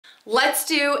Let's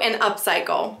do an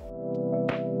upcycle.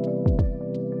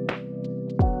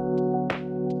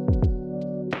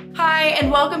 Hi,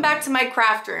 and welcome back to my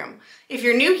craft room. If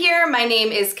you're new here, my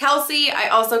name is Kelsey. I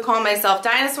also call myself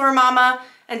Dinosaur Mama,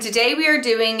 and today we are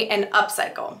doing an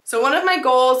upcycle. So one of my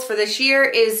goals for this year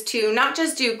is to not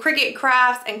just do Cricut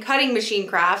crafts and cutting machine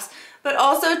crafts, but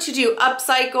also to do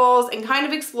upcycles and kind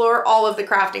of explore all of the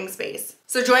crafting space.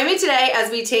 So join me today as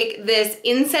we take this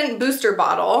incense booster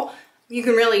bottle, you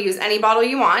can really use any bottle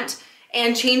you want,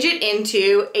 and change it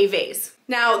into a vase.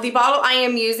 Now, the bottle I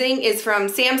am using is from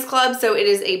Sam's Club, so it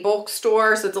is a bulk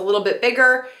store, so it's a little bit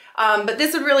bigger, but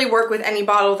this would really work with any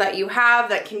bottle that you have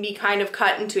that can be kind of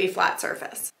cut into a flat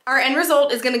surface. Our end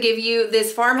result is gonna give you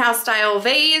this farmhouse style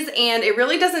vase, and it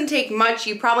really doesn't take much.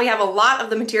 You probably have a lot of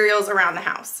the materials around the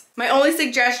house. My only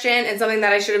suggestion, and something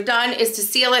that I should have done, is to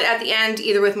seal it at the end,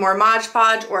 either with more Mod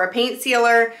Podge or a paint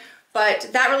sealer. But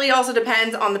that really also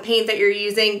depends on the paint that you're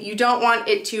using. You don't want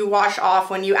it to wash off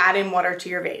when you add in water to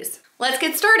your vase. Let's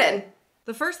get started.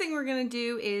 The first thing we're gonna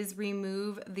do is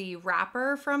remove the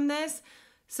wrapper from this.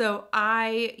 So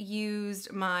I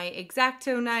used my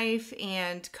X-Acto knife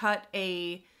and cut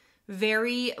a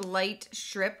very light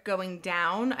strip going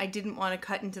down. I didn't want to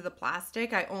cut into the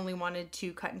plastic. I only wanted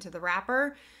to cut into the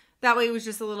wrapper. That way it was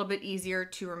just a little bit easier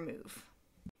to remove.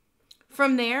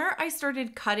 From there, I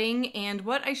started cutting, and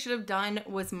what I should have done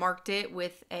was marked it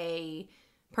with a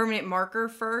permanent marker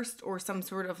first, or some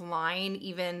sort of line,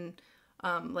 even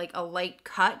like a light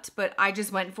cut, but I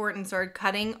just went for it and started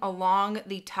cutting along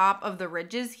the top of the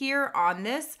ridges here on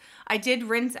this. I did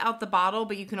rinse out the bottle,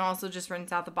 but you can also just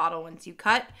rinse out the bottle once you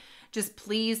cut. Just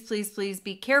please, please, please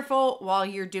be careful while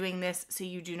you're doing this so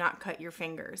you do not cut your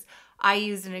fingers. I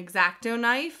used an X-Acto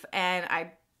knife, and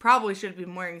I probably should have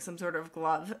been wearing some sort of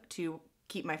glove to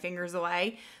keep my fingers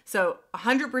away. So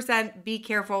 100% be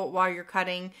careful while you're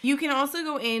cutting. You can also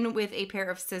go in with a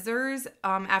pair of scissors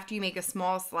after you make a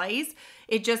small slice.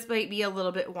 It just might be a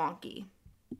little bit wonky.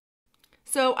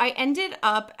 So I ended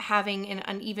up having an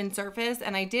uneven surface,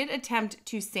 and I did attempt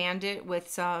to sand it with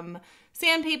some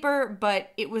sandpaper,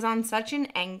 but it was on such an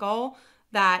angle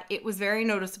that it was very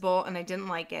noticeable and I didn't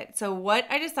like it. So what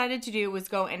I decided to do was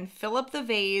go and fill up the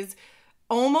vase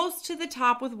almost to the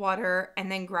top with water,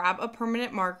 and then grab a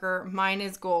permanent marker. Mine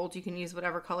is gold. You can use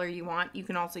whatever color you want. You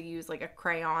can also use like a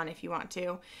crayon if you want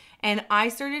to. And I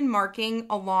started marking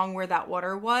along where that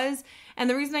water was. And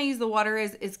the reason I use the water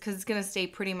is because it's going to stay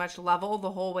pretty much level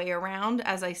the whole way around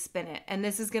as I spin it. And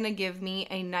this is going to give me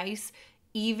a nice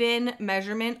even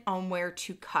measurement on where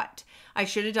to cut. I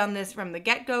should have done this from the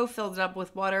get-go, filled it up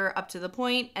with water up to the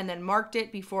point, and then marked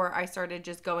it before I started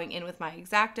just going in with my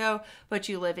X-Acto, but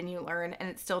you live and you learn, and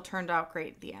it still turned out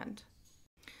great at the end.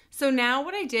 So now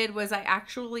what I did was I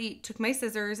actually took my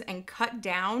scissors and cut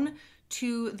down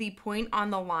to the point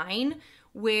on the line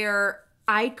where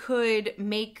I could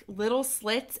make little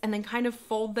slits and then kind of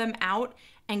fold them out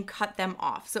and cut them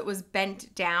off. So it was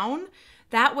bent down.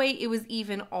 That way it was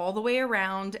even all the way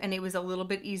around, and it was a little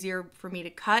bit easier for me to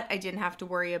cut. I didn't have to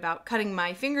worry about cutting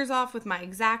my fingers off with my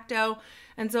X-Acto.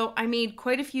 And so I made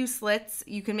quite a few slits.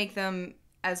 You can make them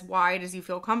as wide as you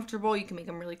feel comfortable. You can make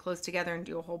them really close together and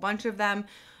do a whole bunch of them.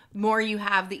 The more you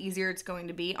have, the easier it's going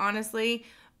to be, honestly.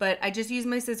 But I just used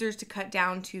my scissors to cut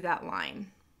down to that line.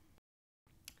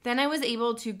 Then I was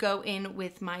able to go in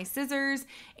with my scissors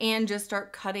and just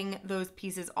start cutting those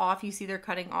pieces off. You see they're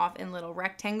cutting off in little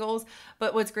rectangles,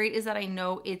 but what's great is that I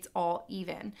know it's all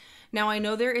even. Now I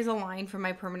know there is a line for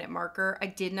my permanent marker. I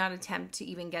did not attempt to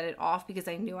even get it off because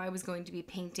I knew I was going to be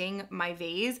painting my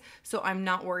vase, so I'm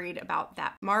not worried about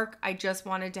that mark. I just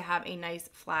wanted to have a nice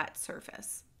flat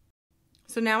surface.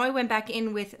 So now I went back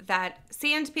in with that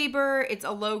sandpaper. It's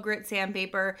a low grit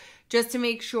sandpaper, just to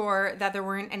make sure that there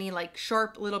weren't any like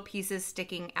sharp little pieces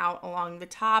sticking out along the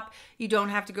top. You don't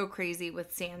have to go crazy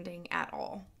with sanding at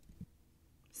all.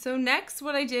 So next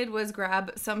what I did was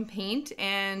grab some paint,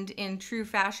 and in true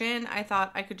fashion, I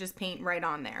thought I could just paint right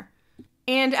on there.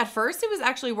 And at first it was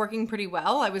actually working pretty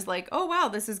well. I was like, oh wow,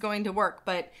 this is going to work.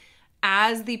 But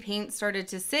as the paint started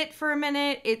to sit for a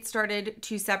minute, it started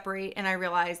to separate, and I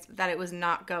realized that it was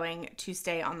not going to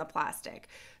stay on the plastic.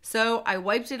 So I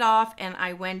wiped it off and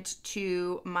I went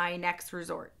to my next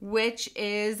resort, which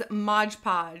is Mod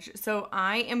Podge. So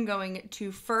I am going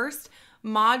to first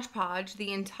Mod Podge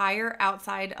the entire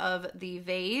outside of the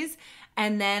vase,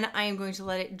 and then I am going to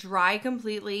let it dry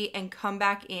completely and come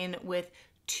back in with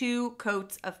 2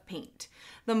 coats of paint.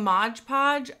 The Mod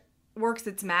Podge works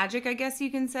its magic, I guess you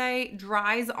can say,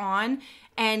 dries on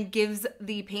and gives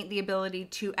the paint the ability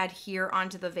to adhere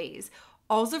onto the vase.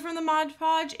 Also from the Mod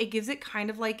Podge, it gives it kind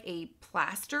of like a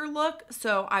plaster look,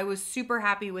 so I was super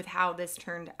happy with how this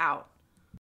turned out.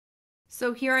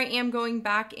 So here I am going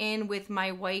back in with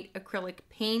my white acrylic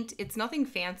paint. It's nothing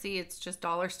fancy, it's just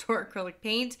dollar store acrylic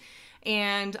paint.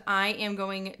 And I am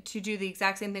going to do the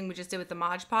exact same thing we just did with the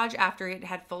Mod Podge after it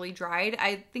had fully dried.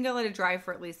 I think I let it dry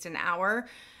for at least an hour.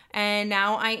 And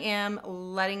now I am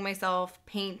letting myself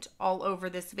paint all over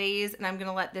this vase, and I'm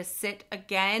gonna let this sit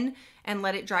again and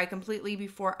let it dry completely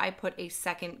before I put a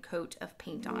second coat of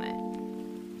paint on it.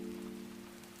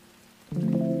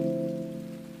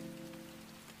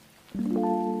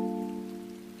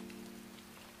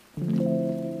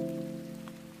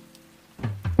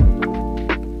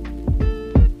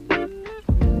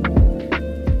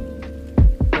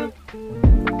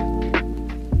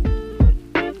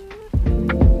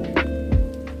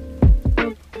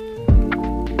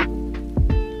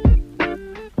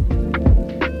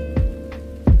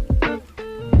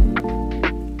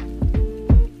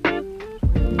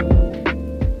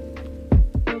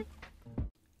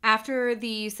 After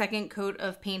the second coat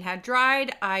of paint had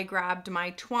dried, I grabbed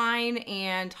my twine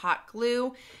and hot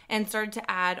glue and started to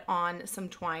add on some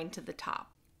twine to the top.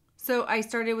 So I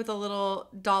started with a little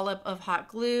dollop of hot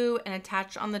glue and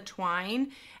attached on the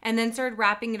twine, and then started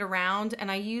wrapping it around, and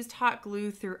I used hot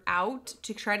glue throughout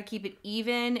to try to keep it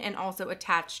even and also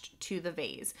attached to the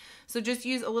vase. So just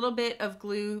use a little bit of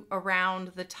glue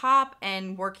around the top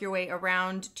and work your way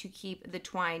around to keep the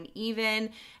twine even.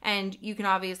 And you can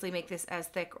obviously make this as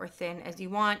thick or thin as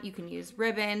you want. You can use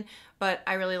ribbon, but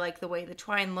I really like the way the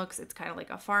twine looks. It's kind of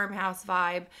like a farmhouse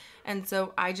vibe. And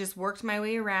so I just worked my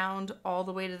way around all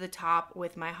the way to the top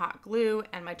with my hot glue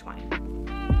and my twine.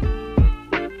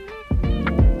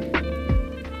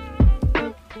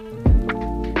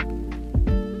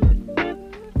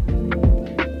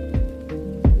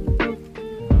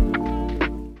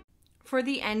 For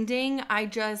the ending, I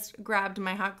just grabbed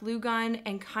my hot glue gun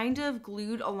and kind of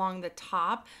glued along the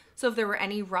top. So if there were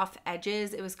any rough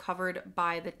edges, it was covered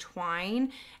by the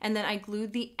twine. And then I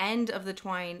glued the end of the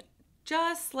twine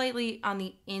just slightly on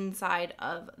the inside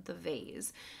of the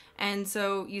vase. And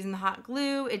so using the hot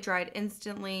glue, it dried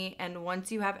instantly. And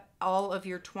once you have all of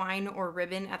your twine or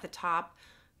ribbon at the top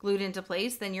glued into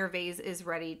place, then your vase is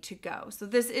ready to go. So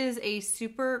this is a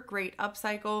super great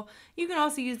upcycle. You can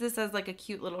also use this as like a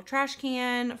cute little trash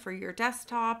can for your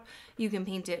desktop. You can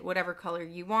paint it whatever color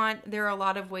you want. There are a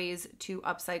lot of ways to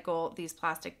upcycle these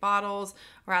plastic bottles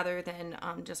rather than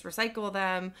just recycle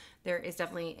them. There is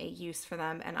definitely a use for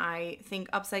them, and I think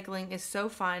upcycling is so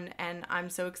fun, and I'm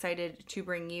so excited to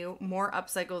bring you more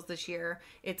upcycles this year.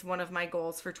 It's one of my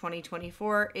goals for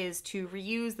 2024 is to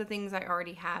reuse the things I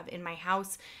already have in my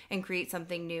house and create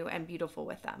something new and beautiful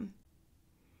with them.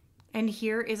 And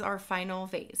here is our final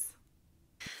vase.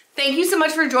 Thank you so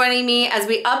much for joining me as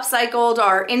we upcycled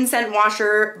our incense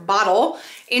washer bottle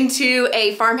into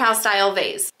a farmhouse style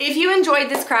vase. If you enjoyed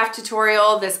this craft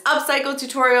tutorial, this upcycle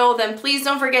tutorial, then please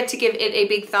don't forget to give it a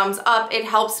big thumbs up. It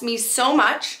helps me so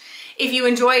much. If you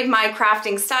enjoyed my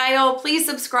crafting style, please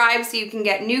subscribe so you can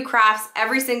get new crafts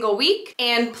every single week.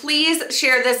 And please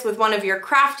share this with one of your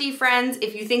crafty friends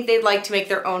if you think they'd like to make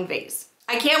their own vase.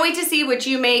 I can't wait to see what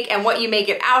you make and what you make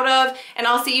it out of, and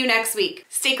I'll see you next week.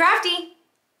 Stay crafty!